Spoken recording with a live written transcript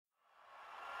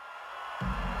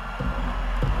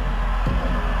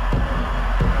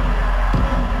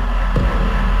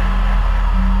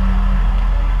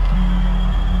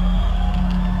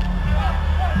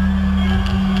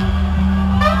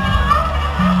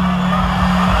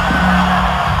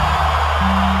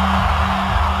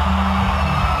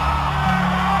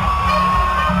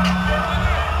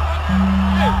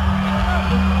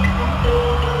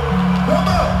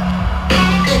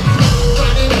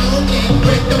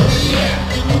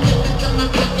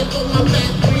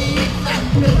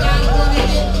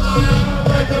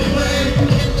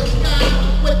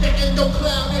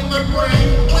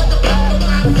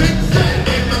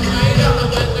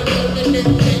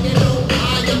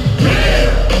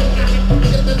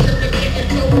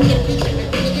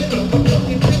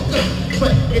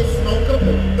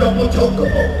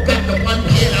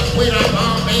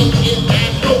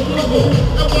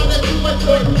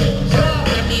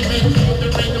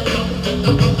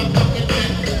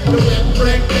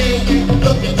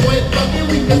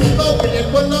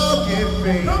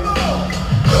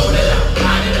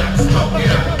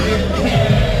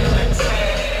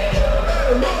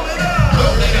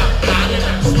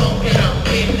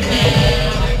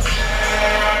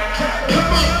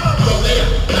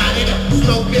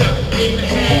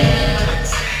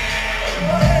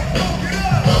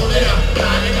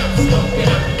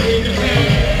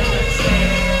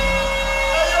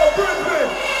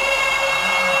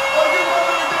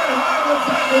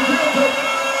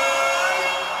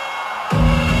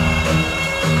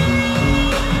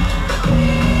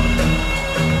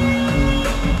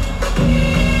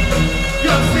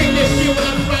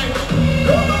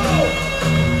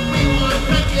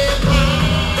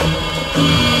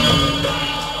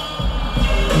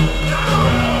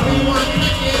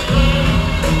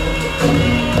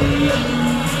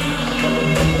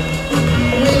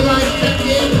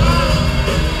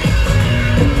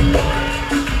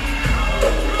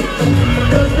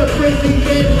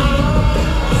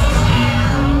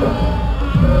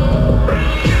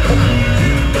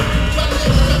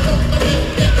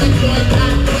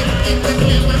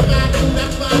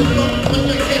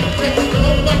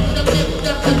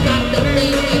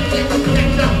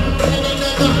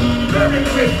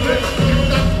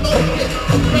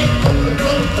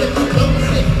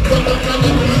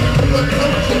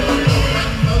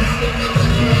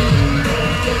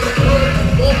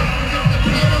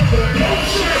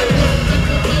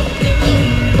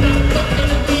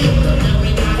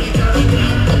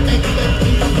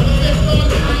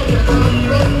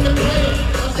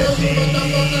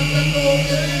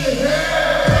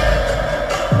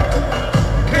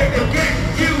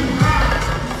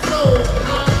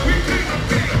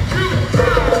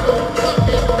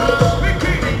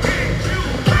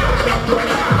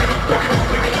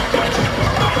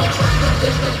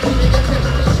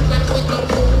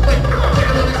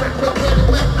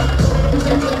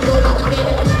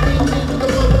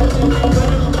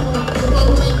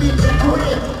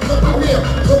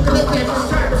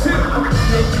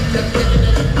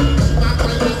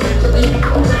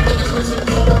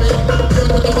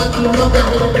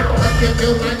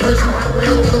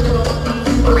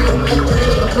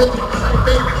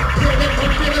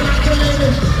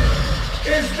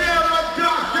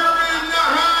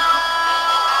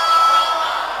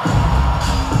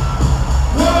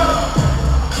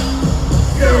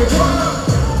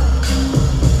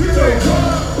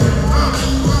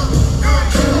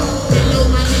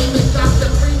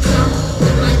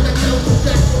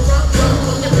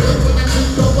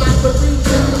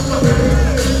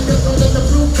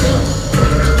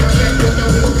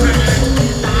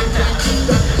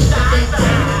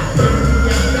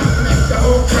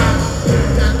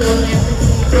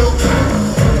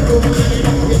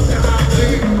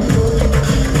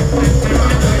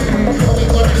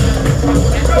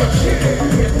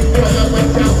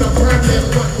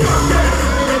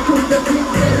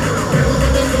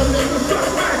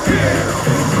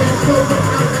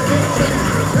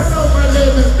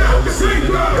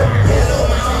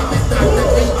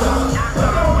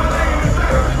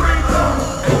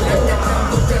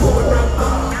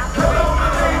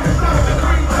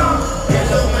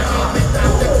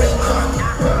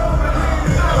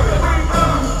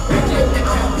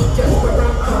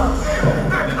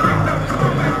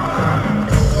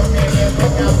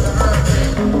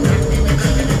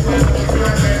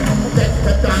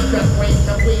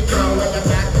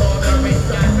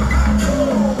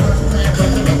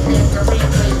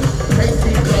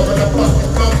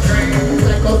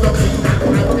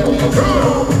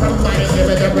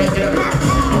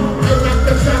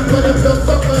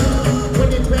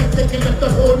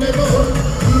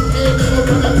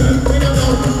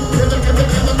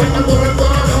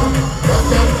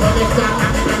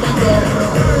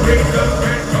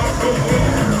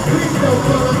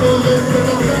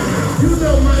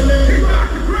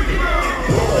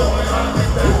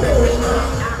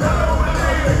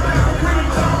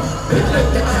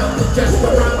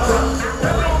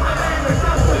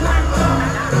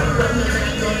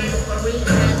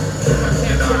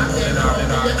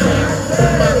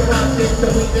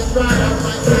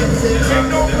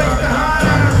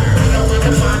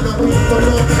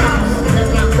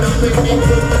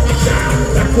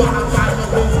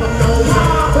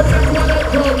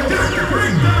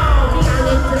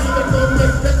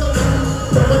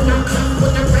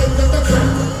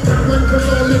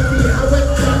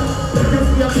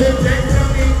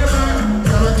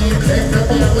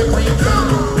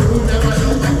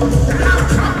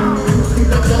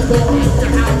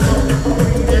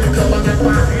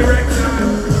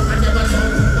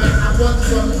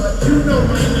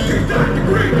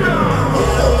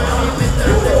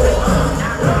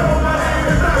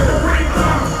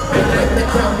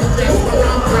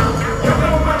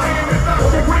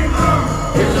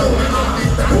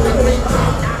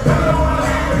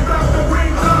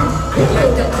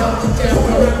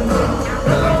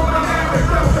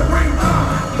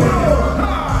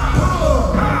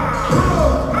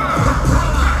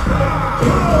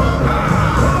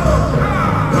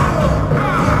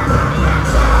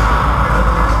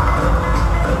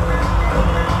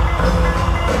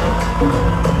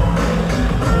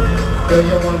Do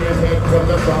you want to hit from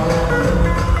the bar? Do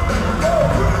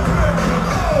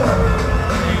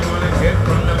you want to hit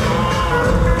from the bar?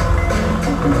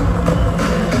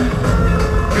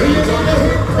 Do you want to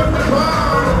hit from the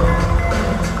bar?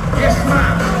 Yes,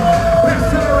 ma'am.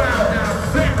 Pass it around now,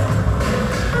 sit.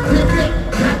 Pick it,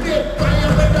 pack it,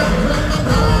 fire it up from the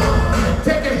bar.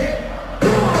 Take a hit.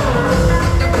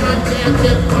 The blood can't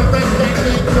get for a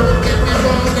second. Don't get me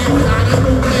wrong, inside a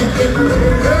movement.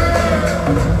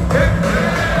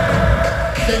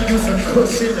 Then use some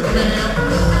cushion in the man.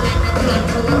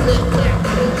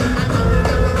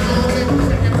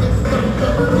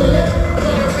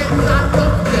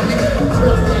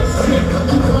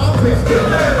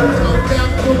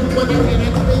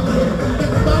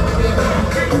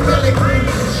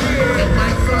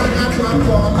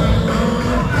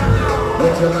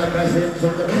 Would you like a hit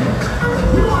from the man?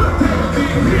 You wanna take me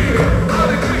here? I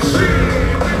like this shit.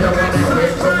 You wanna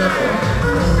hit from the man?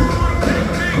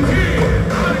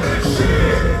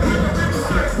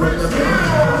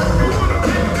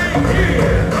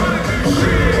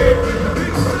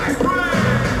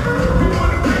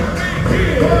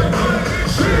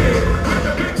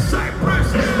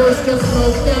 Just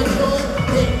smoke that smoke,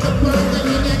 take the person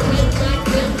in that place back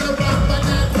in the rock, but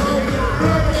not smoke.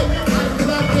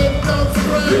 Unplug it, don't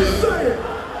spray.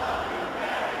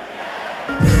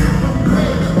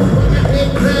 When I hit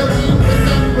Prairie, with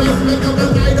that place, make up a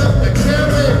night up the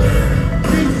cherry.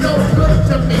 Be so good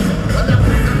to me, when I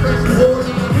put the fresh wool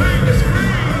on, bring the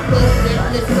screen. Don't make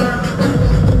me serve, I just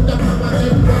want to dump my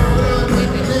head water,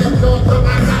 make it in, don't come, I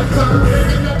got some. Bring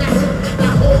another hit in the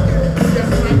hole,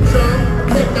 just like John.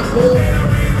 Take the bull,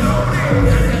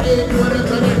 got the egg, what I'm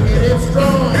gonna hit it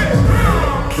strong.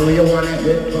 Do you wanna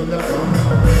hit from the front?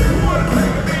 You wanna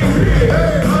take me here?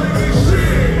 Hey, honey,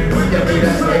 shit. You need a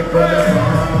hit from the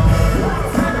front. You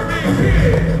wanna take me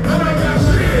here? Honey,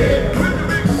 shit.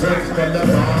 Six from the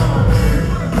front. You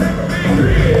wanna take me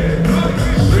here?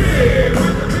 Honey, shit.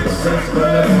 Six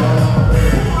from the front.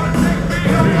 You wanna take me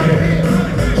here?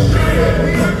 Honey, shit.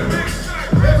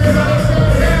 Everybody say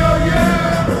hell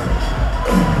yeah!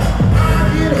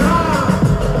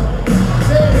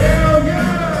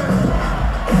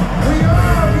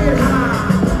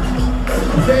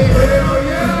 Say hell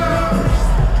yeah!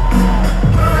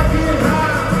 I get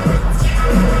high!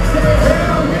 Say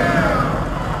hell yeah!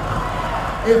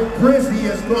 If Brizzy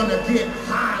is gonna get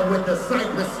high with the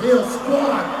Cypress Hill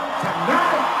squad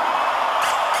tonight,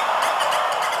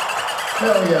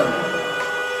 hell yeah!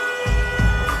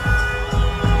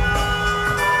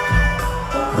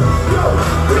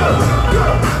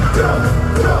 Go!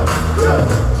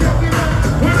 Check it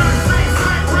out! When I say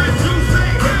Cypress, you say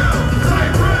hell!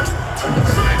 Cypress!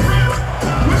 Cypress!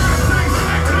 When I say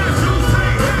Cypress, you say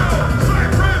hell!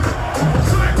 Cypress!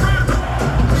 Cypress!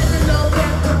 Living on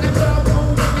that fucking dog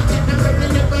home, I'm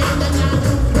breaking the brain, and now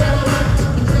you feel it.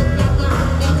 You took my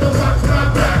mind, need to watch my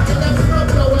back, and let's go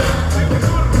to it.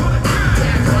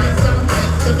 That's why some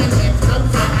things to the next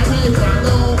comes out, I need to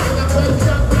know. And I put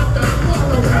some up the fuck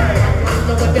away. I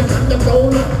wonder what they're on the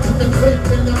roller, the grip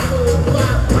in the whole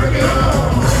block.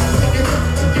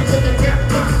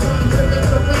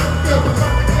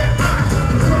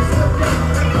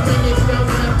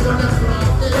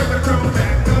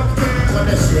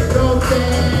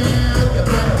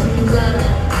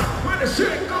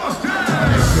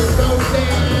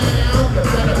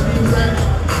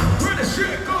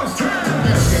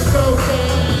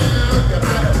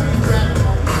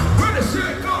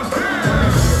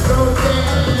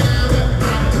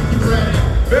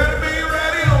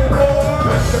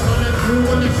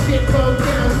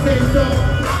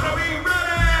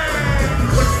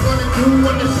 do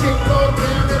when the shit goes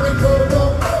down? Every go.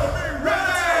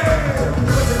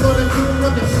 What you gonna do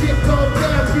when the shit goes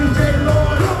down, DJ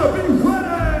Lord? Gonna be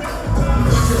ready.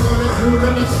 What you gonna do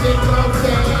when the shit goes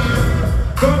down?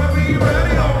 Gonna be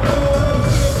ready, oh Lord.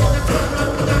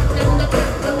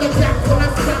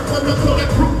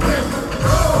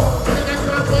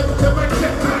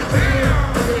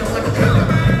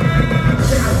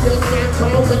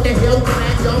 With the hill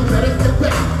flag, don't let us get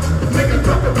back. Nigga,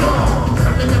 drop the ball.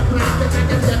 I'm in the plastic, I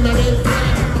can send my name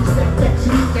flag. Step back,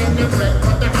 cheese, and the red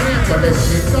for the hand. When the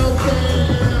shit goes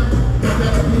down, you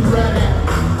better be ready.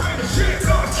 When the shit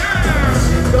goes down. When the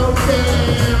shit goes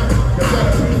down, you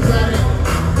better be ready.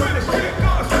 When the shit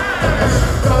goes down. When the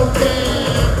shit goes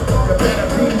down, you better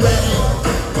be ready.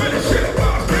 When the shit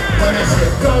goes down. When the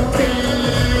shit goes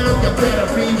down, you better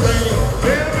be ready.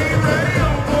 Better be ready,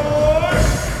 oh boy.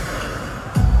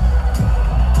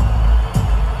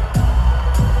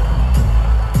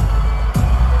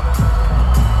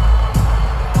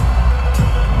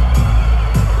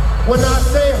 When I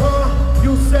say huh,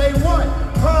 you say what?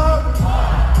 Huh?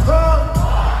 Huh?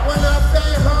 When I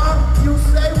say huh, you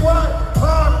say what?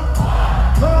 Huh?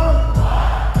 Huh?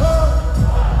 Huh?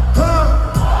 Huh?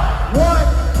 What?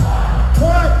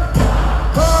 What?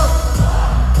 Huh?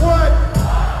 What?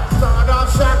 Start off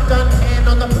shotgun, hand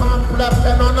on the pump, left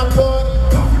hand on the board.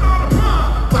 Puffin' on the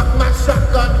pump. Fuck my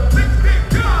shotgun. Big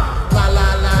gun. La la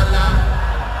la la.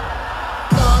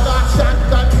 Start off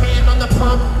shotgun, hand on the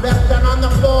pump, left hand on the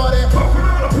board. Puffin'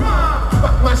 on the pump.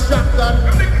 Fuck my shotgun.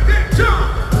 Them niggas get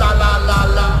jumped. La la la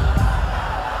la.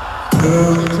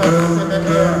 Everybody jumps in the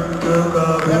air.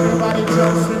 Everybody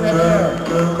jumps in the air.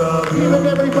 Even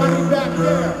everybody back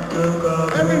there.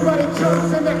 Everybody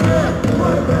jumps in the air.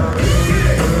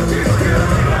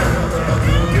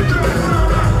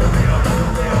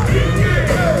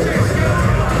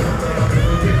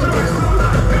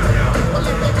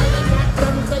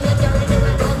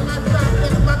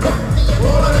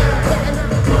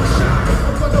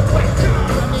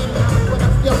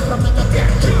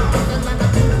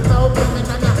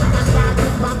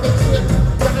 Coming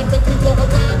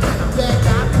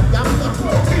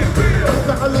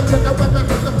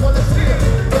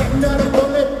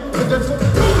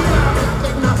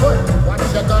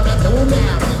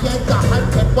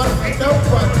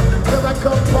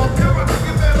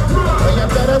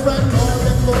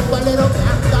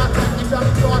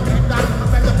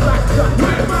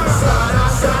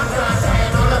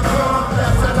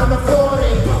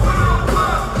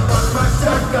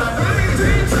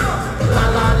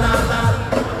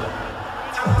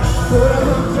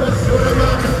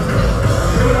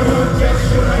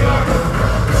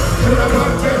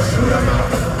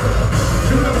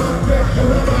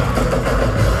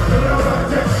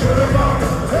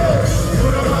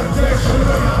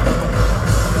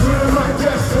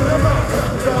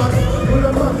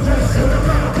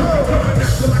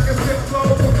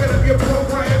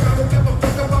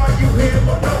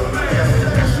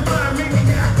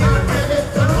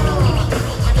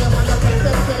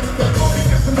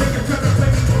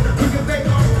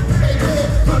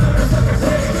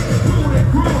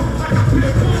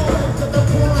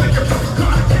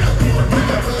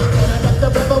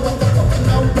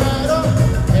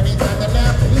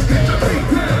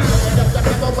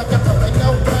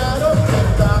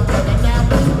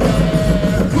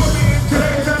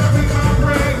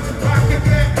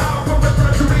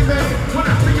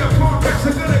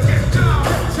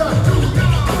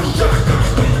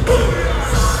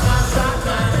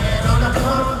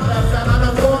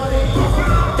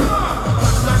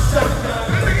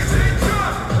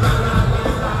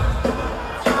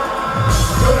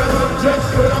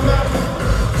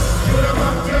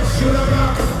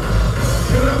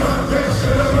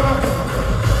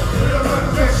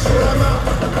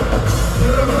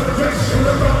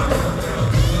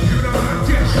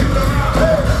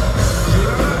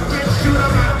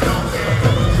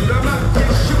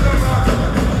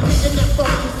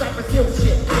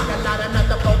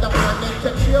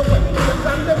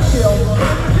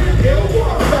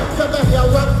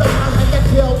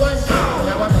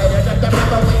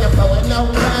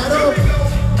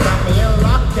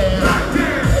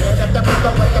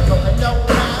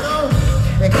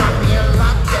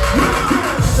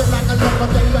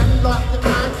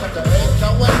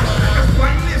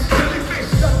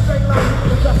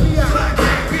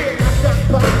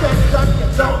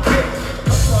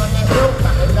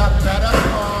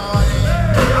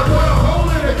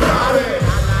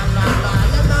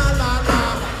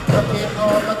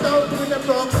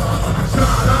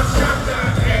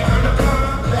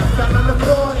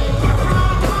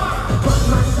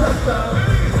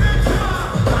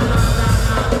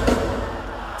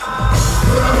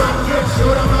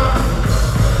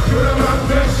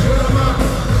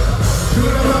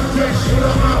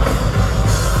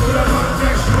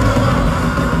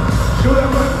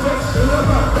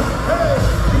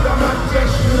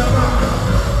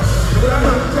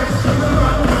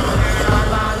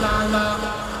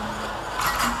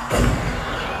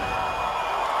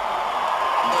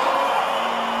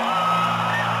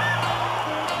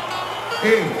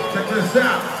Hey, check this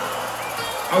out.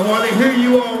 I want to hear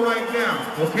you all right now,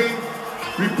 okay?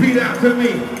 Repeat after me.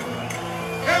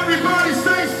 Everybody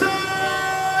say Cypress!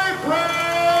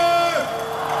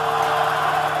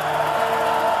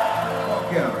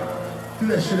 Fuck yeah. Do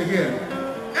that shit again.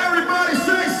 Everybody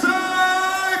say Cypress!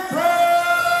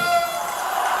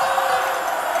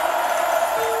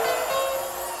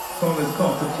 Song is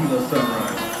called Tequila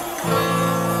Sunrise.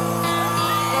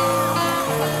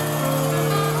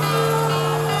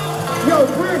 Yo,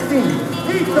 Brisbane,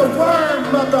 eat the worm,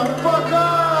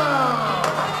 motherfucker!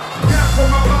 Down for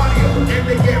my body, and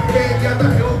they get paid. Got the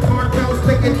hill cartels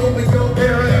taking over your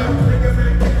area.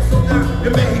 So now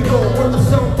in Mexico, where the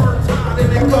sun burns hot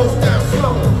and it goes down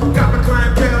slow. Got my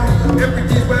clientele,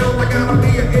 everything's well. I gotta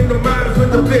be in the minds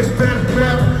with the bitch band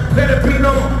round. Let it be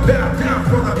known that I'm down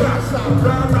for the raza.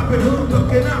 Round Robin Hood,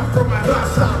 looking out for my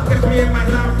raza. Get me in my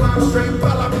lifeline, straight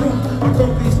bulletproof. I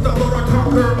conquistador, I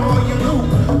conquer all you lose.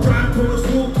 Try and pull a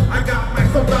swoop, I got my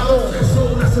soldados.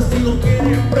 Eso necesito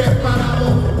quieren preparado.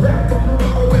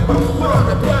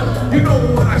 You know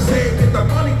what I say, get the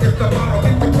money, get the bottle,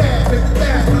 get the cash, get the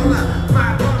gas,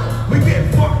 my bottle. We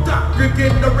get fucked up,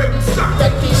 drinking the rip suck.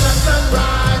 Tequila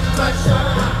sunrise,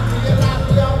 mashada,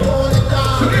 realize we all want it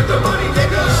down. So get the money,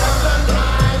 nigga. Tequila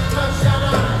sunrise,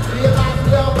 mashada, realize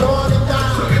we all want it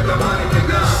down. So get the money,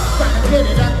 nigga. Gotta get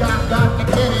it, I got to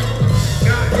get it.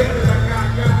 Gotta get it, I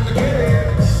got to get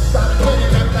it. Gotta get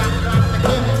it, I got to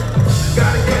get it.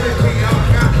 Gotta get it, we all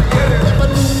got to get it. Never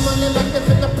knew money like this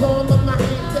in the palm of my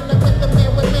hand. Till I met the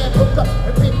man with man hook up.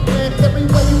 And big man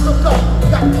everywhere you look up.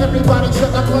 Got everybody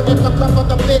shut up on it, the cup of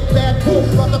the big bad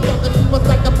booth. Motherfucker, she was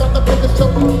like a motherfucker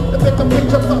show me. The bigger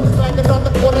picture fuck sliding on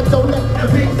the corner, don't let the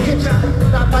big get ya.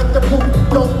 Not like the boot,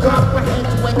 don't comprehend.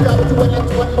 Wake up to it at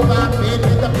 25 men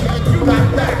in the pen. You got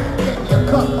that. Get your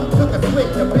cup, took a swig,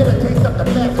 the bitter taste of the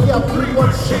mess. Yo,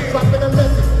 3-1 shit, dropping a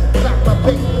lesson. Slap my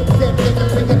face, said nigga,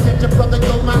 pay attention, brother,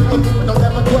 you're my ace. Don't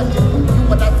ever question. You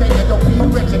what I say, you don't be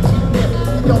rich and cheap this.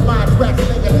 You don't mind racks,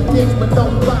 nigga, and things with no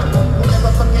rhyme. You'll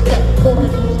never forget that. Golden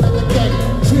rules of the game.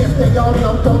 Cheers, they all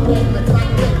know, don't name it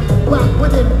like this. Rock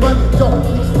winning money, don't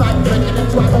please stop drinking and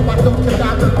try. Oh, I don't kill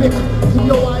out the bitches. You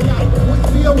know I got, wish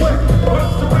me away.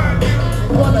 What's around you?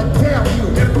 Wanna tell you.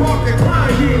 And walk and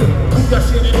grind you. Put your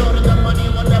shit in order, the money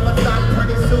will never stop.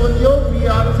 Pretty soon you'll be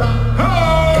on top. Oh!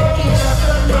 Tequila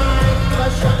sunrise,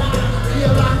 mashada,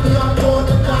 realize we all want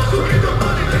it down. So get the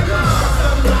money, nigga.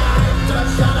 Sunrise,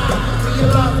 mashada,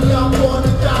 realize we all want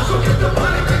it down. So get the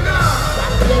money, nigga.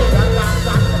 Gotta get it, I got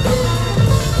to get it.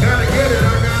 Gotta get it,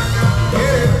 I got to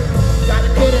get it. Gotta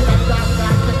get it, I got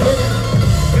to get it.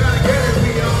 Gotta get it,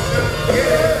 we all got to get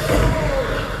it.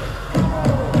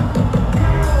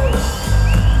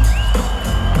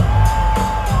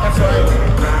 That's right.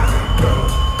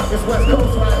 It's West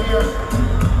Coast right here.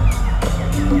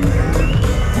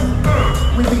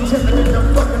 We be tipping in them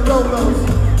fucking lolos.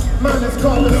 Mine is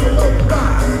called the smoke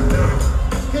box.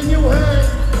 Can you hang?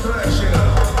 Throw that shit up.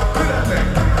 Do that thing.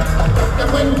 And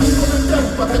when people are done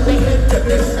fucking, they into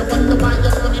this. And wonder why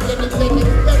you're running anything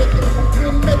instead of this.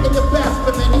 Been making the best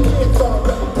for many years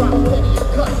already. Drop plenty of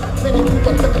cuts. Many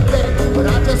people took it better. But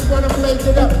I just wanna blaze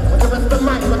it up. With the rest of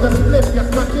mic, with the split, yes,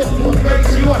 my gift will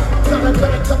blaze you up. Gonna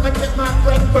come and get my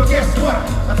friend, but guess what?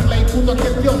 A slave who look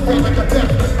at your day like a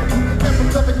death. Never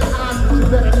cover your eyes, but you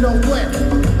better know when.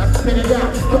 I spit it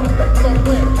out, don't stop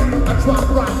somewhere. I drop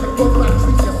rocks and go like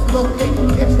trees and smoke it.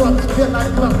 It drums feel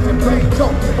like lumps and brain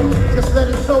joking. Just let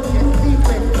it soak in, deep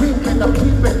in, creeping, I'm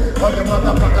keeping. All your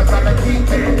motherfuckers on the deep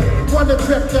end. Wanna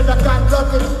trip, then I got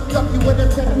luggage. Duck you in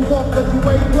and take you off, cause you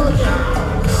ain't rugged.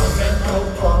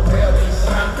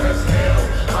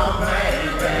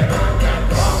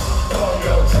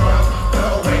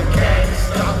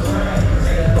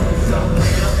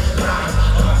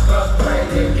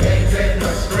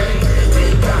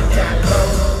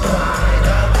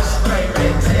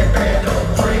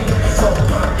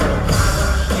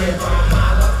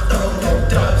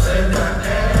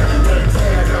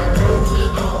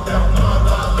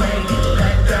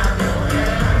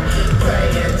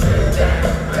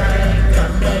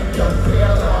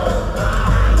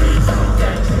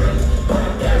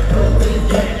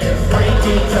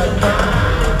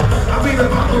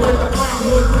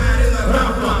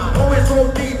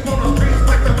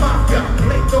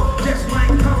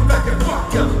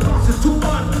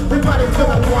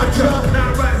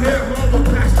 Now right here, home,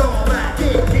 past all that.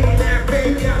 Getting that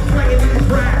baby, I'm slanging these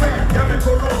rats. I'm in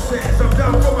Corozas, I'm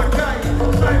down for my calle.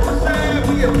 Cypress said,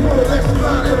 we are pro, let's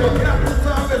run it. Got the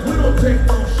time, we don't take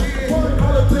no shit. All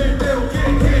the things, they don't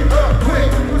get hit up quick.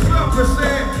 What's up,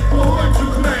 percent? What you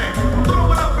claim?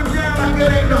 Throw it up and down like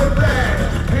it ain't no bad.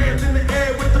 Hands in the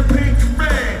air with the pinky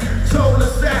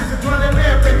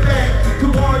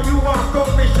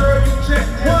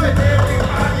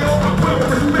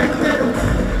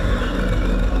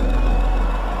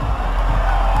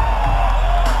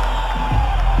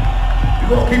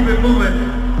We'll keep it moving.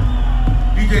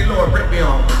 DJ Lord, break me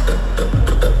on.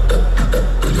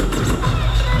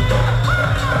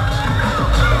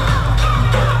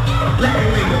 Let me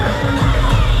leave it.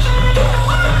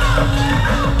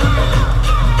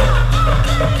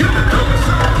 Give the number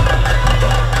some.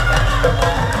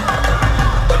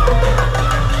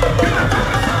 Give the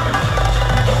number some.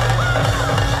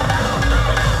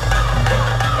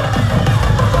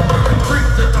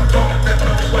 Freaks at the phone that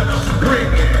know when I'm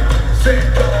bringing. Send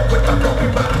dog with the funky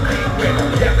body with.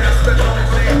 Yeah, that's the only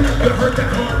thing. You heard that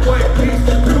hard white piece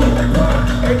of blue.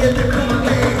 And get the cool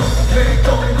name. They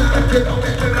going out to get on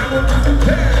it and I won't have to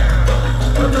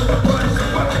another bunch of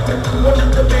fucking. One of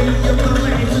the baby of my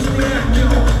lane is brand new.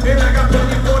 And I got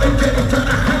plenty for the day. Turn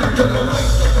a hand to the way.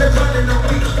 They're running on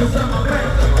me cause I'm a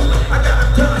man. I got a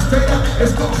ton straight up.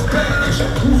 It's called Spanish.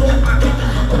 Who's on my feet?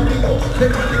 They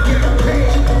wanna get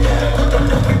paid. Put the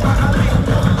funky body.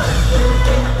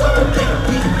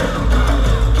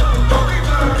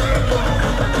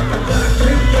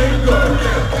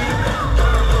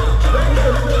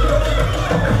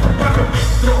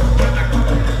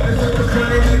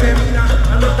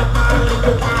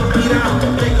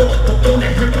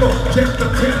 Check the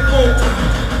tempo,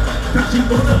 casi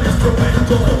con el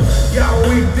instrumento. Ya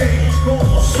weekdays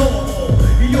como solo,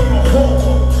 y yo no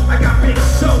jodo. I got big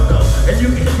soda, and you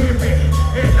can hear me.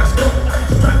 And that's cold.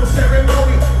 Style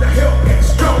ceremony, the hell gets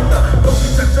stronger. Don't be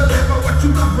such a lever, what you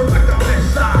got from like a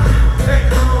mesa. Hey,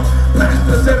 pass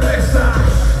the cerveza.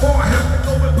 Or I have to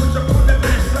go and push up on the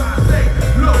mesa. Say,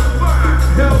 look fine,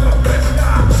 hell the best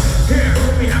guy. Here,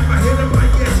 let me have my head in my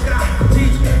yes guy.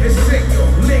 Teach, enseño,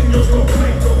 niños no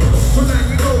pleno. So now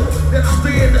you know that I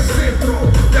stay in the centro.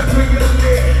 That's where you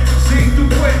live, see tu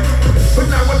puente. But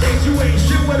nowadays you ain't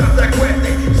shit without that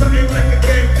cuente. Something like a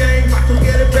gang, about to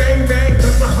get it bang.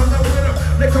 Cause I hung out with them,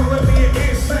 they calling me an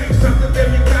insane. Something de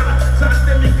mi cara, something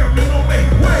de mi camino,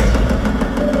 make way.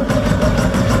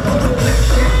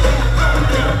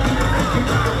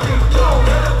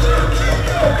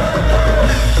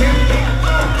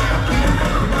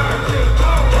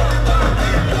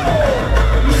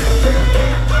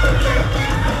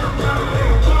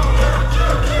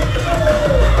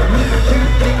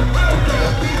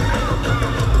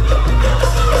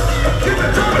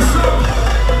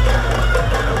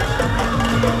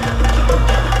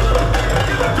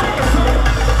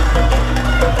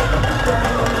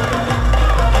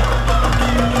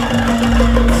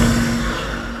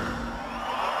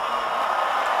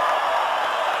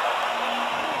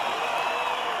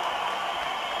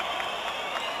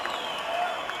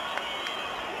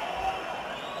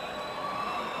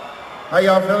 How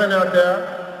y'all feeling out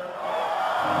there?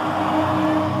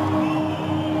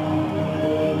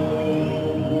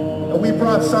 And we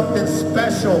brought something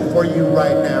special for you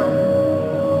right now.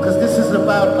 Because this is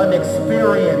about an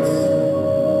experience.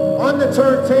 On the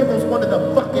turntables, one of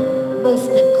the fucking most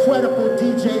incredible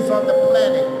DJs on the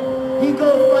planet. He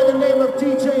goes by the name of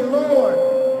DJ Lord.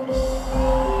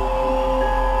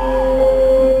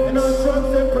 And on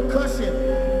drums and percussion,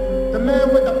 the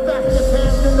man with the fastest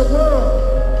hands in the world.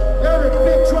 Eric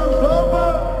Big Drum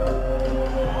Global.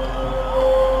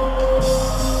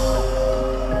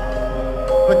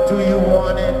 But do you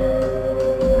want it?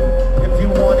 If you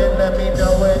want it, let me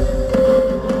know it.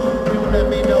 You let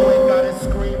me know it, gotta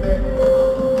scream it.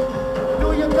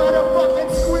 Do you gotta fucking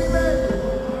scream it?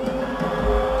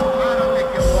 I don't think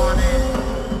you want it.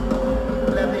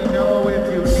 Let me know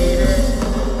if you need it.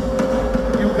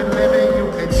 You can live it, you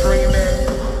can dream it.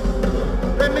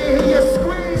 Let me hear you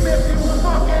scream if you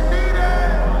fucking need it.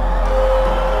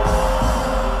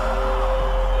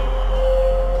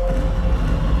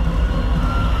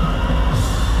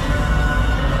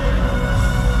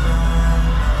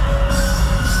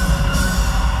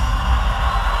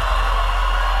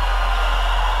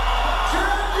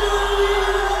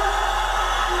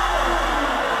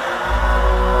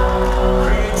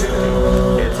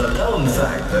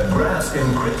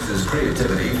 Increases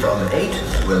creativity from 8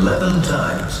 to 11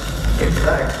 times. In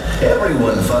fact,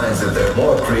 everyone finds that they're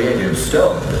more creative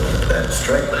stoned than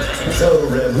straight. So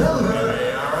remember...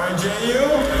 R-I-J-U,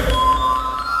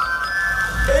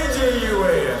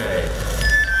 A-J-U-A-N-A.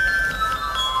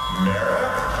 Mara,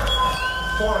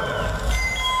 Juana.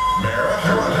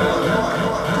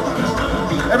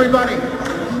 Everybody,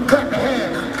 clap the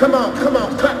hands. Come on,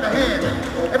 clap the hands.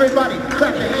 Everybody,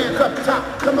 clap the hands up top.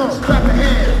 Come on, clap the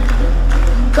hands.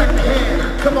 Clap the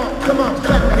hands. Come on,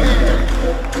 clap the hands.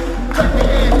 Clap the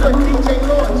hands for DJ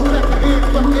Lord. Clap the hands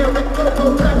for Eric Loco.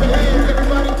 Clap the hands,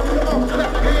 everybody. Come on,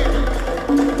 clap the hands.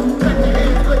 Clap the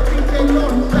hands for DJ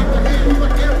Lord. Clap the hands for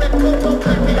Eric Loco.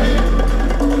 Clap the hands.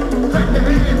 Clap the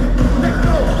hands. Let's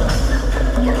go.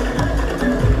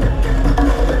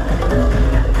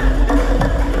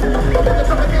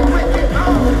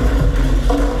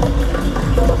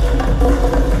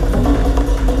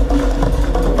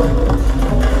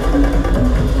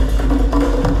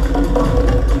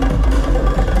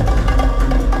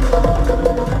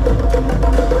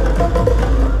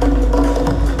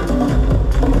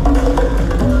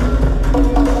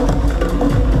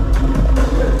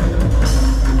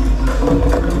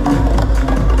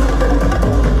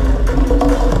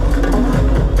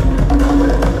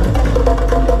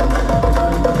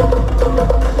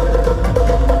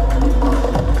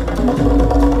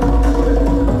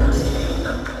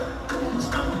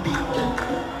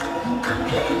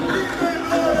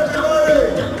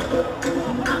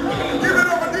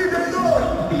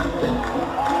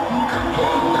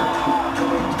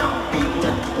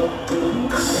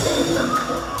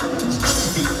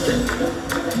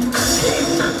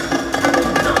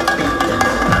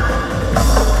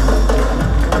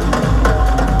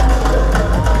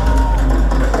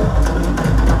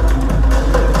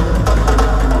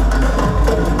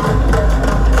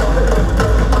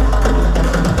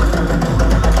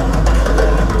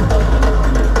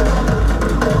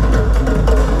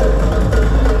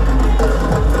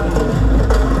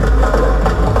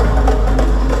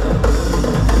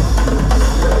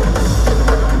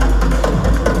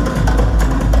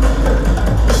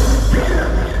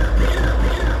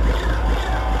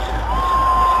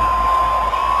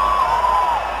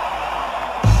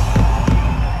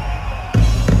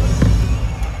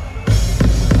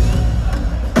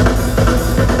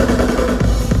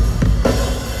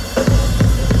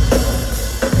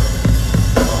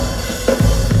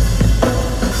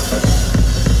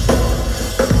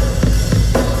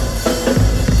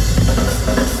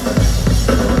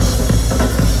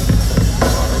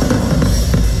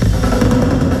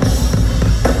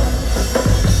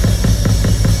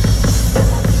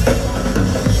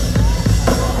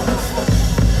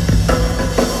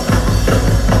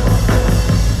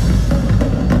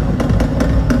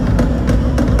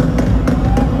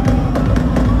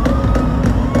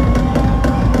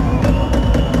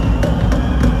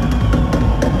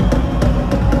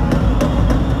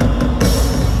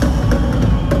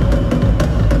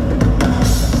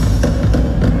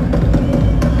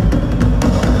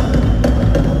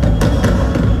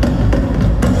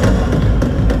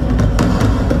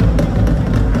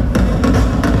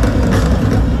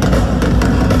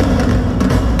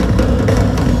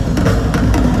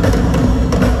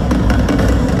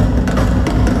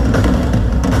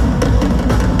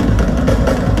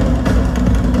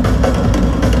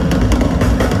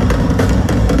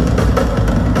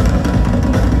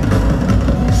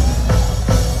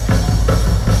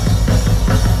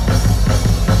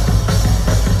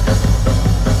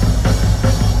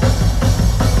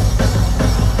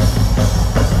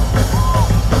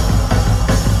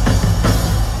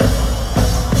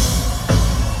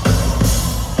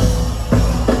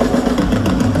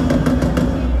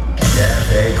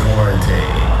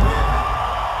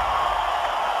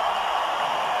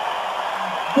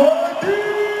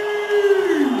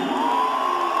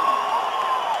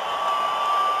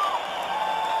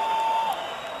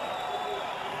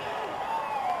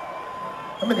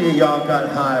 y'all got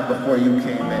high before you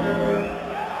came in.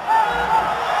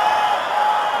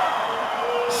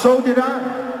 So did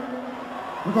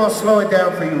I. We're gonna slow it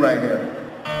down for you right here.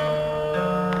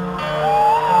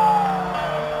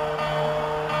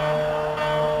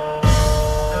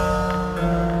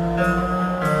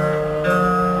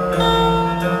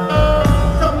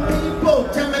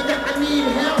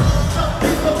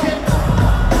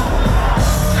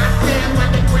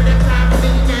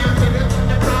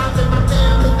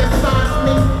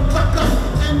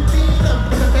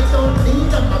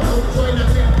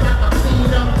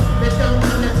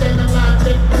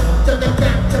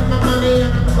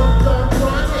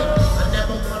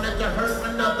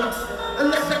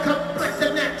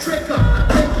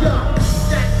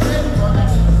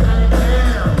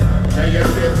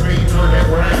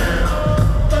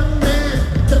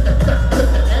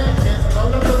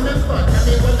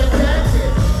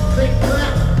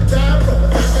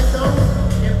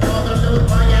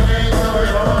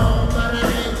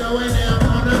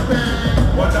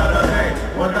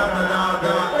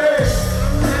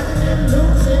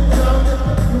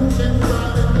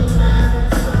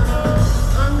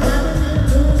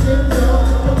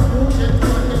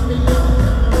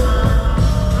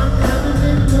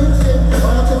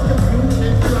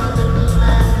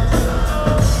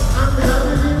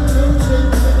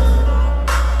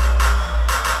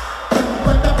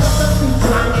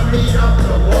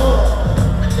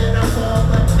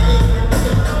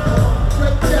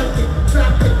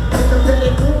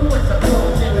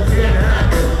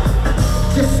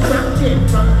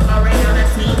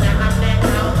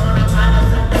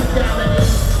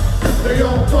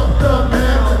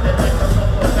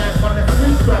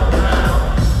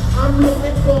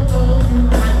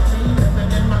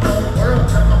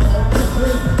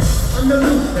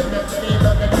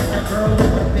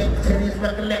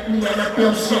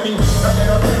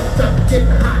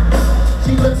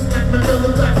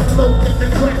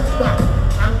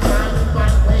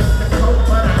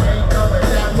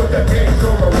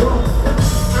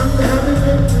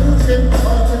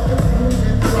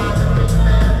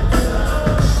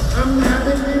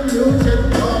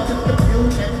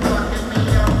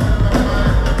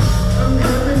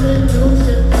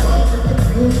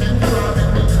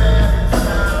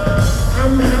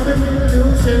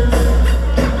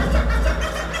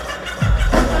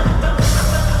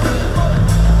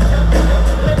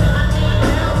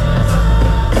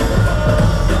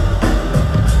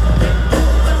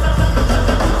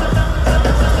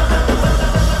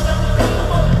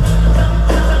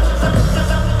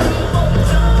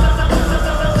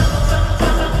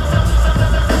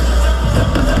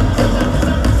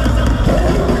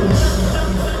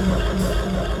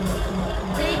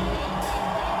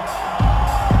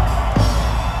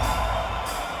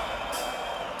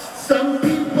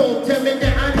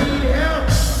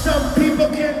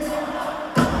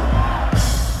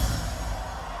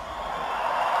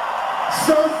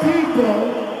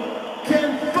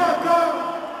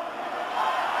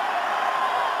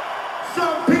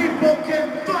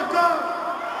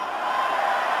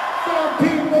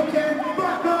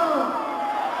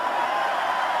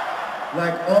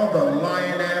 Like all the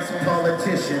lion-ass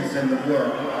politicians in the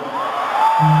world.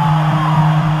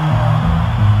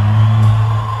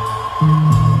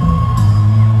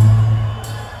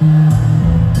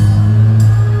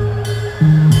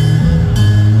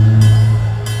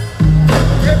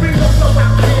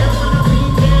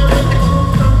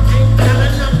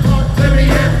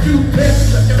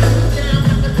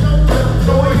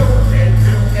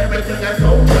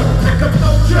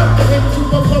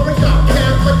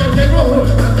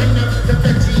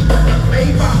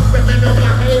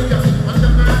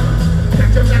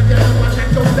 Got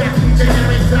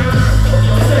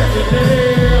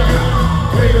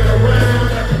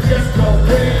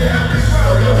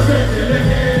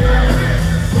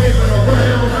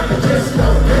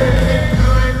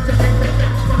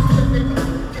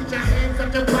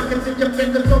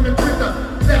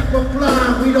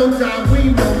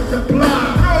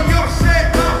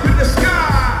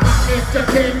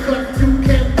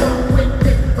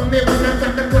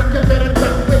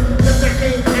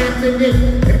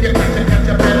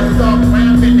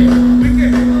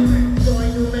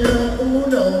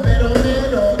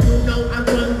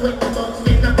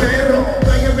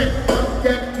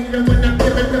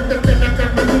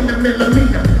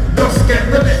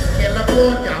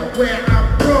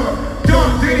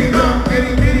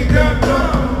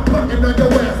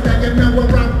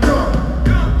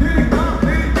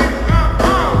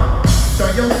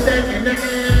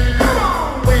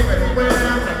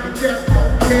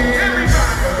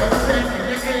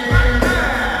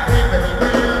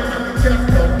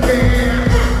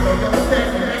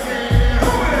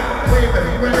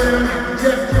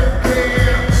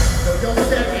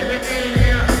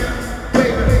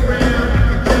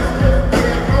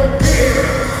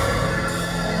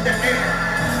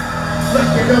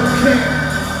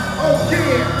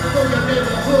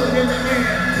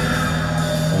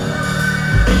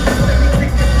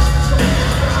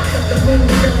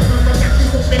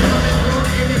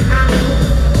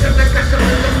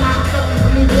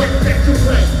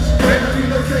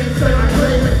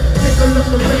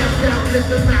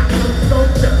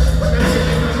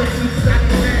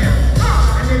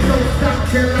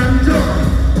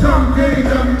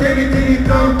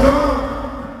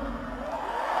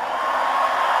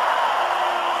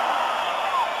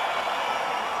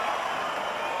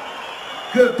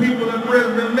Good people in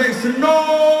Brisbane, make some noise!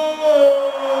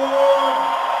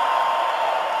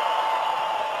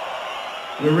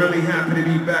 We're really happy to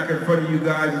be back in front of you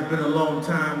guys. It's been a long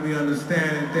time. We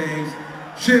understand things.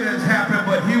 Shit has happened,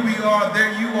 but here we are.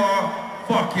 There you are.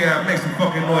 Fuck yeah, make some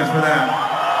fucking noise for that.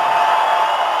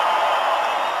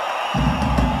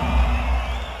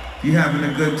 You having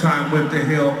a good time with the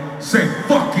hill? Say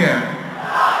fuck yeah.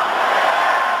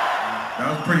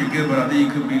 That was pretty good, but I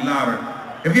think you could be louder.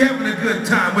 If you're having a good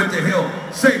time with the hill,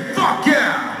 say fuck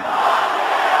yeah.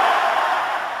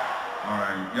 All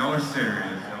right, y'all are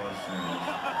serious.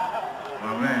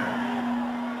 My man.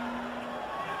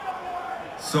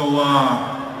 So,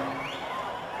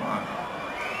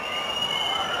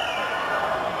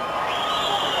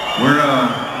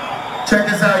 check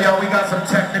this out, y'all. We got some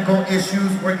technical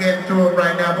issues. We're getting through it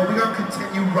right now, but we're gonna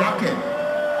continue rocking.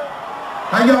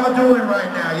 How y'all doing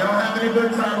right now? Y'all having a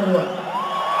good time or what?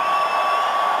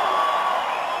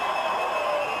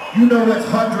 You know it's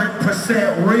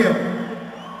 100% real.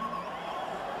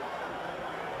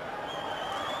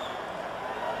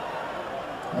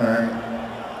 Alright.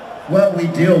 Well, we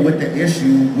deal with the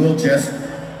issue, we'll just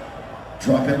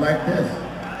drop it like this.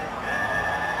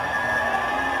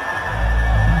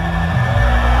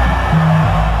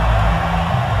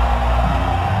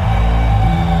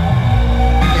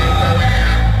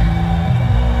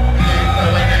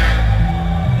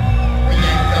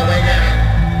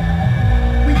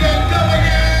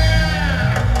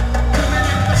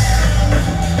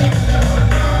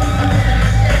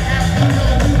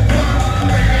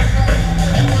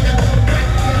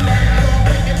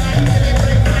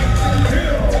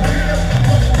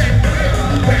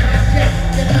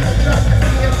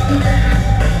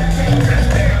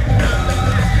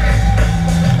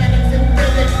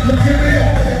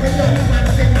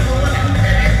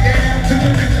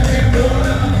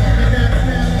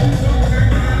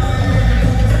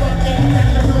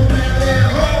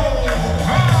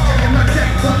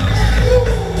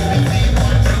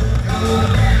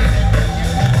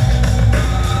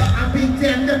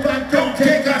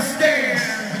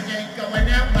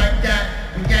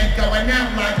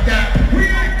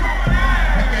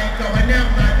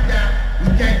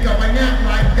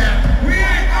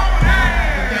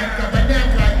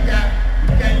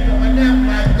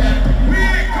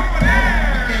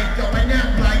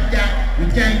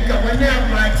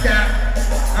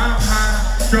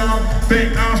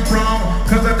 Think I'm strong,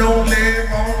 cause I don't live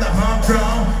on the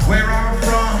humdrum. Where I'm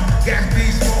from, gas be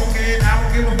smoking. I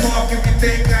don't give a fuck if you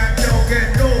think I'm joking.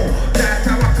 No, that's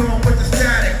how I come with the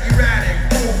static. Erratic,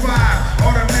 4-5,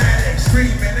 automatic,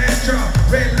 screaming at ya.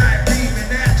 Red light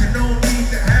beaming at you. No need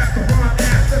to have to run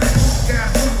after the food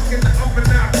gas. Get the up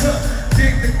and out cut.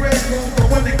 Dig the grave hole, the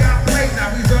one that got played.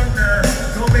 Now he's under.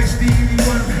 Don't make Stevie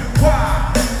wonder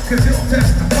why, cause he'll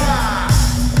testify.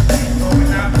 Ain't going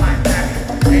out like that.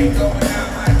 Ain't going out.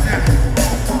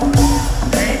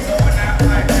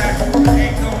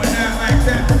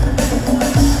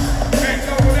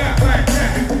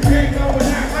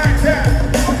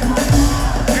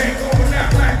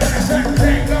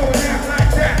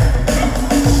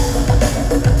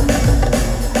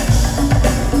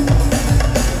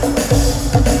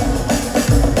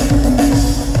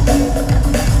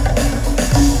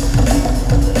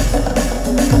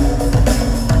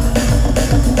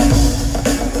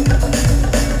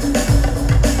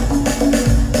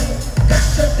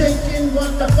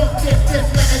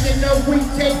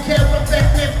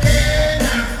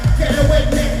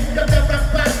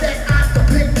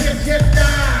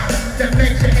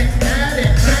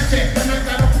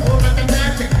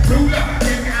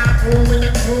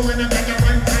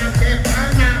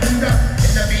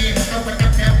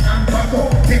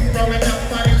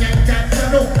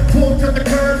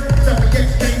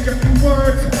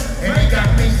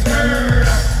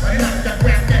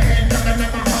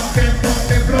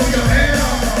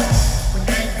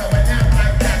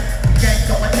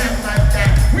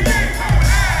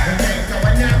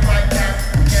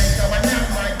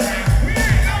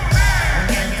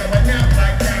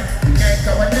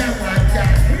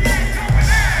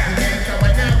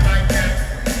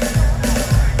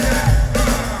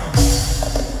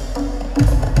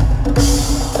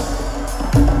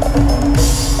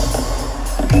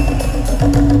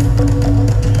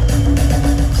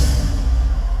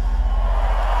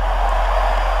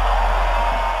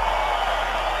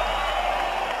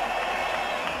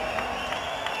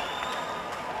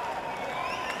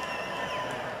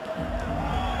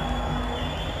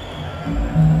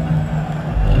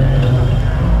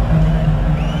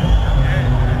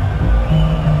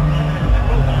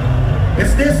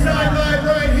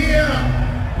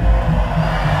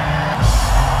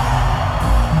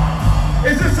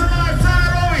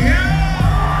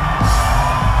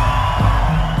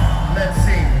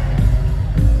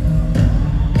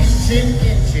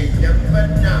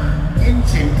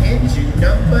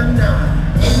 number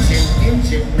 9.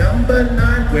 Engine number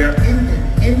 9. We're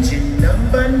engine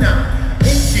number 9.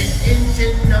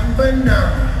 Engine number 9.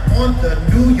 On the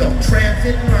New York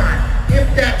Transit line.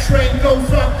 If that train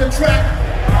goes off the track,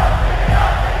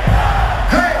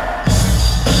 hey!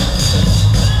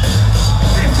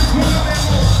 This is one of them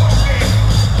old fucking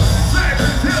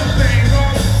Cypress Hill things,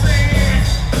 all I'm saying.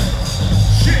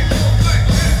 Shit goes like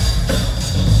this.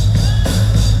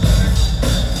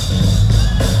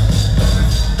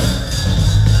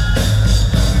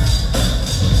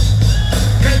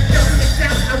 Hey, yo, it's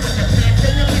out. I want the pants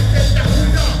and the mix and the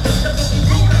Huda. The boogie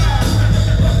Huda.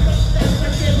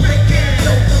 Make it.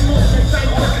 So come on, let's take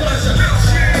the pleasure.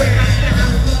 We're out the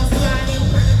house, all sliding.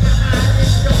 We're in the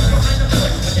island. Don't go on the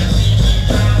push, but that means he's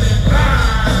driving.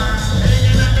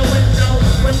 Hanging out the window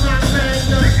with my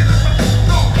magnum. Picking up the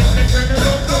door. And they turn the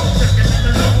logo. Checking on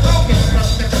the logo. Get from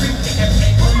the street to get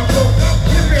paid from a logo.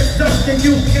 Give it something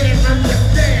you can't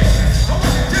understand. I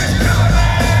want to just kill a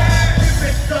man. Give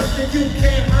it something you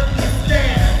can't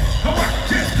understand. I want to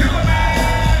just kill a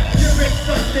man. Give it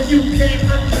something you can't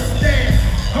understand.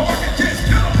 I want to just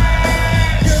kill a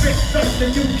man. Give it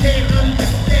something you can't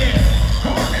understand.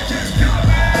 I want to just kill a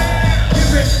man.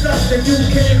 Give it something you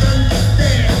can't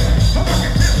understand. I want to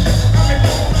just, I've been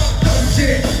blowing up dumb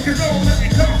shit, 'cause don't let me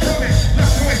come from it.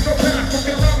 Not noise, no time,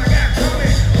 fucking around, I got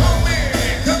coming. Oh man,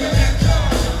 coming at ya.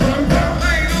 I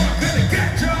ain't on, gonna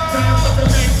get ya. Time for the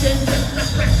mansion, just the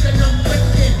question I'm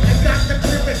question. I got the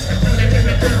purpose, I'm living in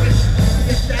the purpose.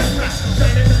 It's that rock,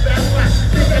 shining the best light.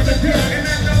 Think of the day, and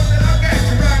I know that I got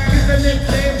you right. Isn't it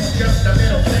sample, just a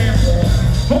little sample.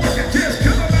 Oh, I can just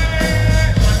kill a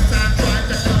man. One time tried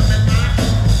to come in my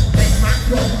home. Take my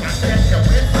clothes, I said you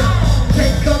with some.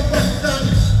 Take up a son,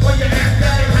 or you ask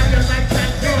that and how you like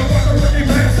that girl. I wanna really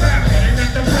pass out. And at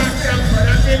the back down, but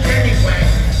I did anyway.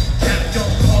 That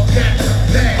don't call that a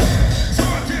bad. So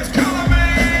I just kill a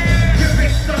man. Give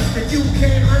it something you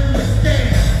can't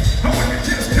understand. I wanna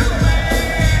just kill a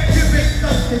man. Give it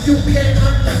something you can't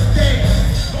understand.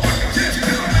 I wanna just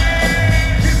kill a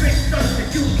man. Give it something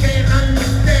you can't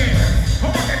understand. I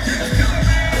wanna just kill a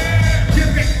man.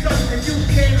 Give it something you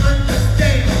can't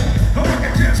understand. I wanna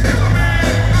just kill a man.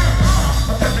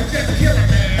 I wanna just kill a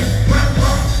man.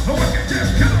 I wanna just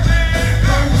kill a man.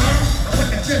 I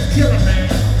wanna just kill a man.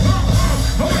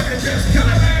 I wanna just kill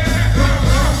a man. I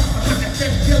wanna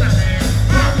just kill a man.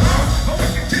 I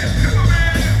wanna just kill a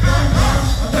man.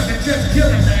 I wanna just kill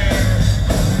a man.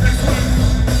 That's right.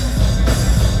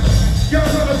 Y'all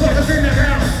motherfuckers in the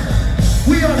house.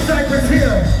 We on Cypress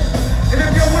Hill. And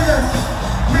if you're with us,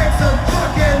 make some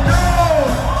fucking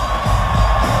noise.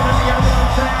 Wanna be a long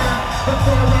time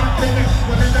before I rock finish.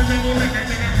 Whatever many like I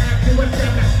gotta have to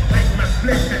attempt. Like my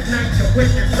split at night, you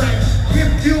witness sight.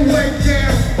 If you ain't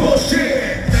there,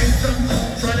 bullshit. Say something,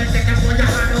 try to take up on your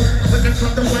handle. With the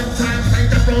club the one time, play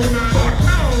the phone line. Oh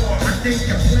no, I think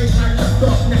you play like a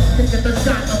thought. Next kick at the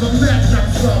shot of a matchup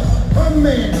club. I'm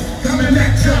in, coming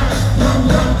at ya. Ain't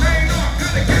not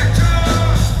gonna get ya.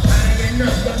 I ain't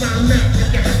know what I'm at. If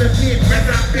you haven't been where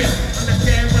I've been,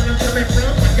 understand where I'm coming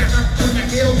from. When you're up on the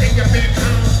hill and you've been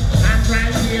home, I'm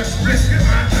right here, risking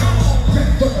my home.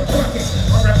 Just for a bucket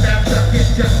or a bad bucket,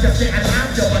 just to say I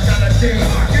know I got a thing.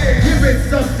 Give it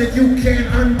something you can't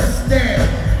understand.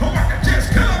 I wanna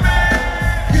just kill a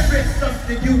man. Give it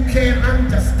something you can't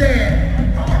understand.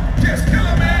 I wanna just kill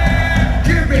a man.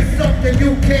 Give it something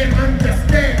you can't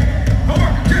understand. I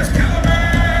wanna just kill a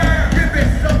man. Give it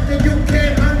something you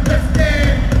can't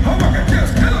understand. I wanna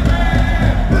just kill a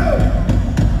man. Boom.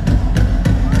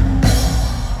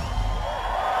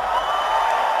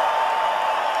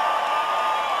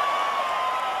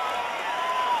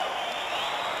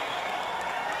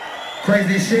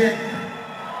 Crazy shit.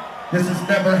 This has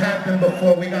never happened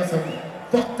before. We got some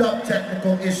fucked up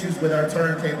technical issues with our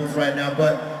turntables right now,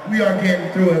 but we are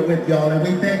getting through it with y'all, and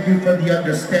we thank you for the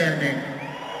understanding.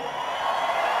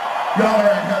 Y'all are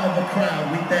a hell of a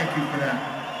crowd. We thank you for that.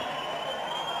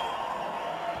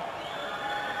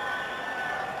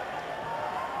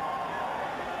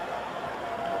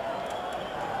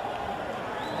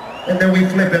 And then we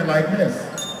flip it like this.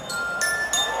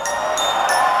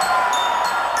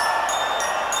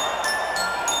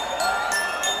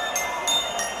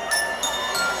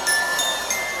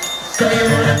 So you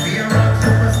wanna be a rock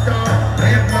superstar,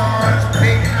 live large,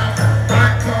 big house,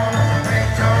 hot car, big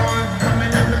cars,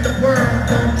 coming up with the world,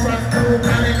 don't trust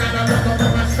nobody, got a look over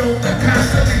my shoulder,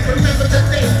 constantly remember the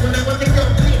days when I was a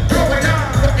young kid, growing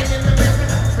up, looking in the mirror,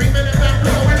 dreaming about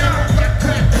blowing up, got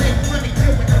crap, big money,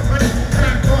 deal with the money,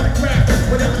 time for the crap,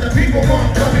 whatever the people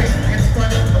want from it, it's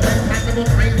funny, but it's possible,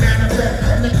 dream manifest,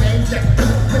 and the game that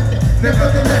goes with it,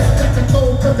 nevertheless, that's a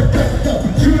goal for the best,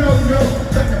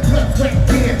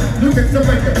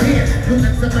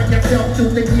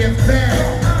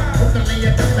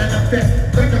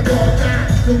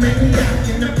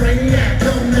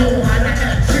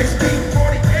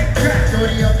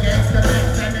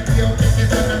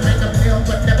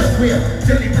 real.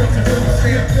 Silly broken from a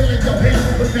sale, filling your head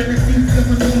with fantasies,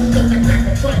 limousines, don't make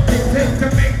sacrifice. They take to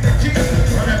make the G.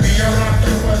 Wanna be a rock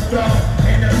superstar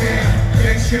in the big,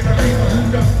 big shit for people who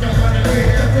don't know what it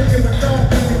is. I think it was all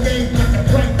the game, not the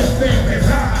right to fame is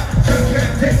high. So you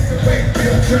can't take away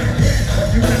real track.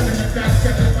 But you have in the back,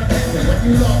 step up my neck. When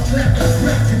you lost left,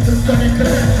 you still starting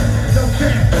connection. No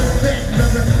back, no back, no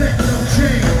respect, no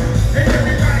change. And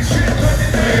everybody shit, but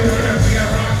they wanna be a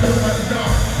rock superstar.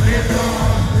 Live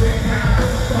long, live high,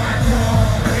 fight hard,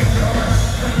 break hard.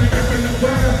 Something up in the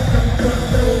world, don't trust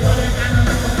nobody. I don't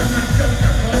know what I'm doing.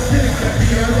 I'm gonna be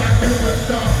a rock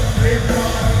superstar. Live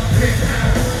hard, live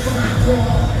high, fight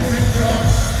hard, break hard.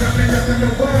 Something up in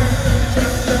the world, don't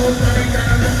trust nobody. I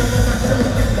don't know what I'm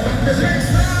doing.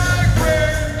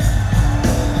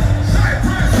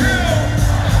 Cypress Hill.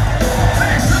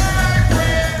 Hey,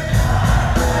 Cypress.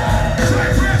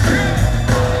 Cypress Hill.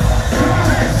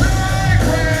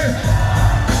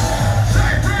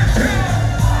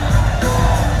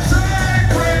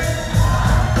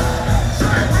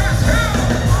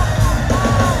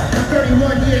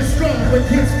 Strong with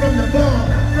hits from the bomb.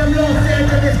 From Los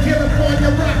Angeles, California,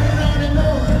 rocking on and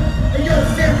on. And yo,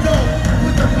 Simdo,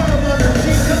 with the bomb on the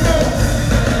cheek, come on.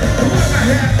 Whoever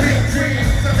had big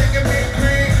dreams, I make a big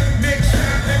dream. Make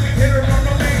shot, let me hit her on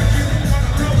the main. You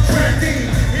wanna know trendy,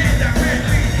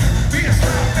 independently. Be a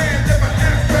style man, never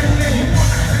act friendly. You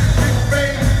wanna have big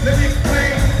fame, let me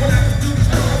explain. What I can do to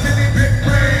stars in their big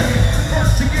brain.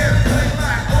 First you get play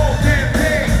like all damn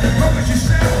day. Long as you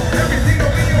sell, everything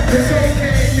will be okay. It's okay.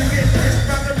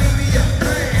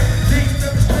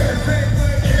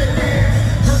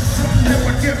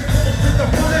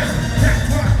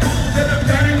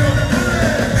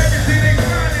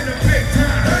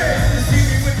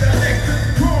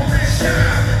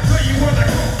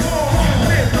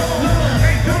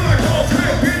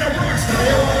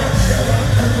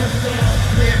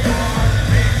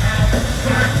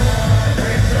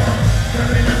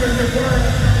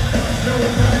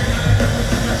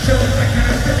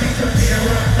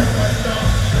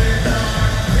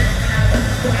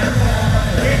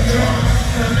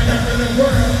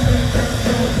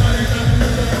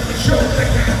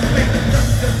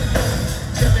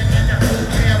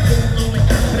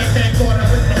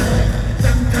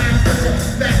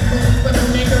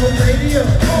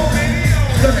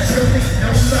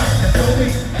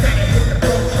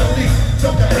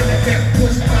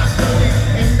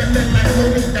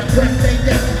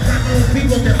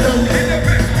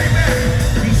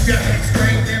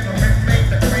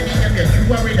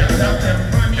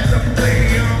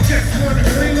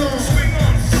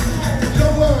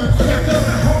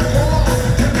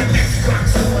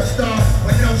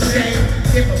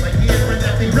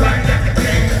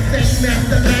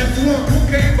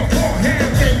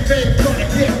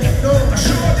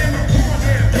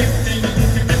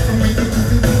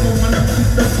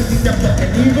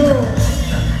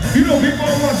 You know people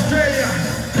in Australia,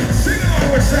 sing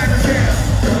along with Cypress Hill.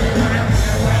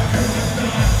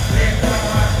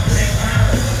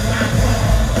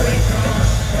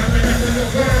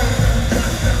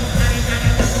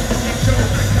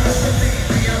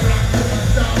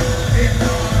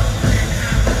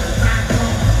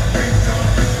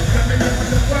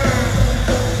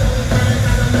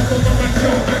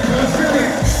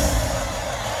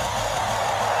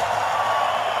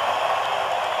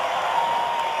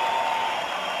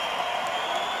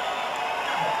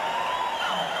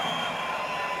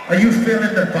 Are you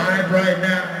feeling the vibe right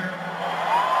now?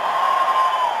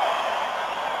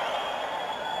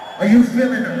 Are you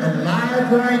feeling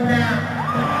alive right now?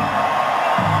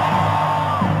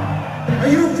 Are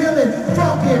you feeling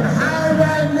fucking high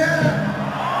right now?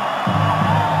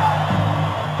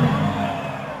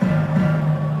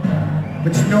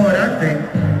 But you know what I think?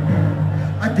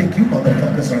 I think you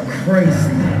motherfuckers are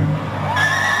crazy.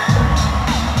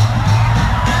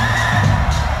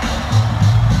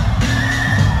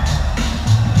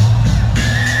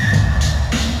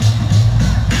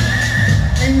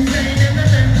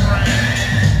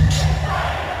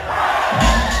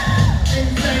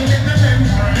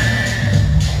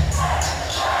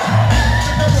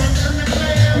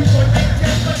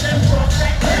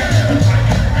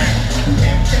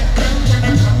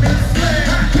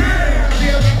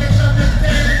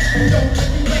 Don't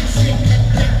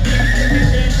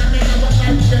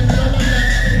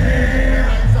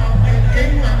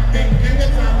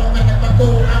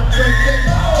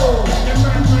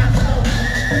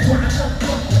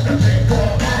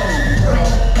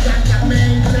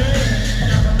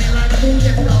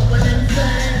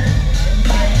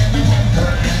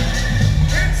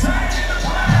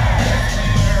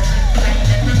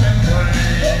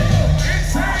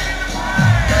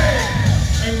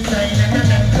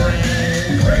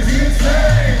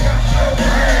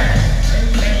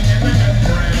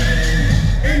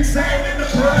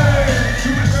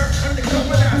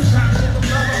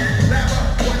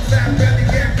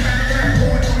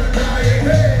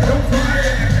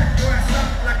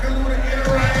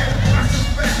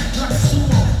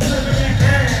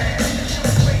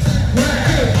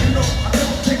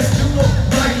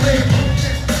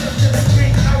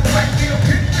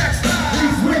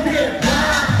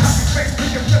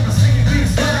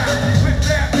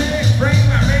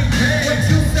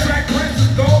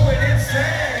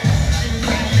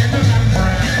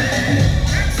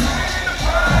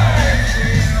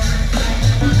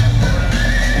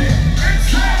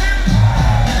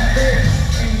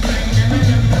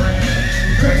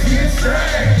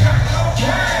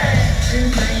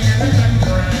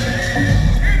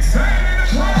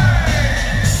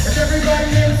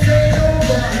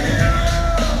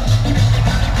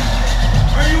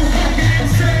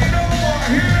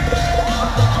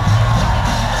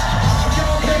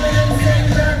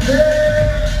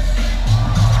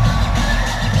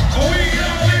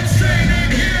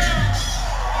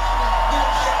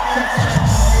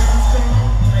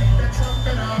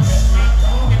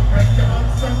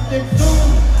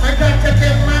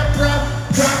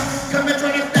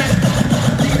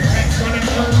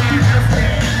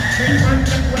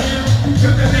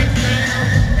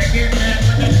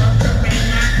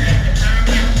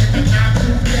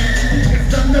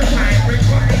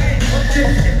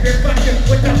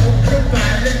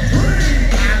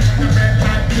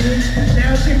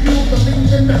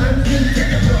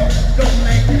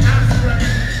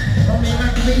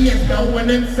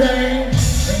going insane.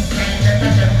 Insane in the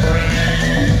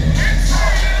membrane.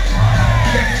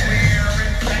 Yes, we're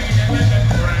insane in the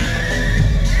membrane.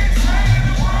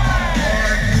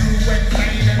 Are you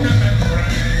insane in the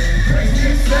membrane? Crazy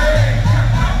insane.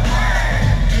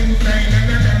 Insane in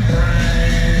the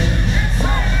membrane.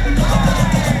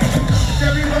 Is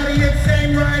everybody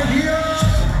insane right here?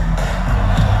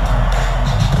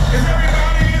 Is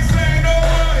everybody insane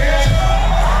over here?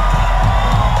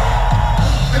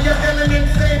 Are you feeling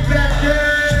insane back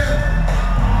there?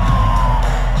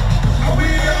 Are we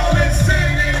all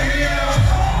insane in here?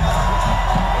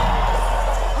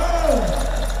 Oh,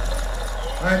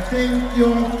 I think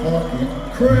you're fucking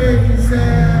crazy.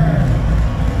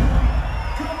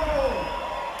 Come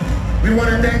on. We want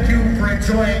to thank you for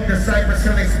enjoying the Cypress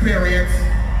Hill experience.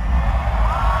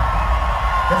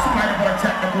 In spite of our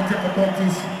technical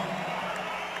difficulties.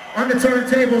 On the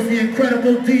turntables, the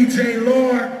incredible DJ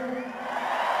Lord.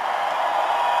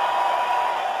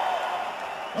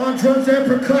 On drums and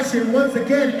percussion, once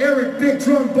again, Eric Big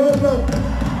Drum Bobo.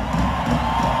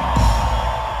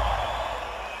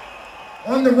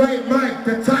 On the right mic,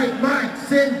 the tight mic,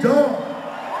 Sin Dog.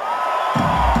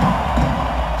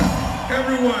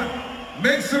 Everyone,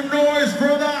 make some noise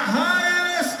for the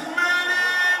highest man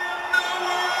in the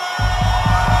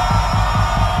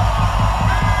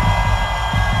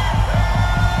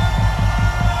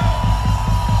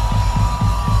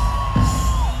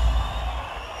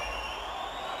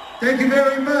Thank you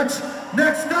very much.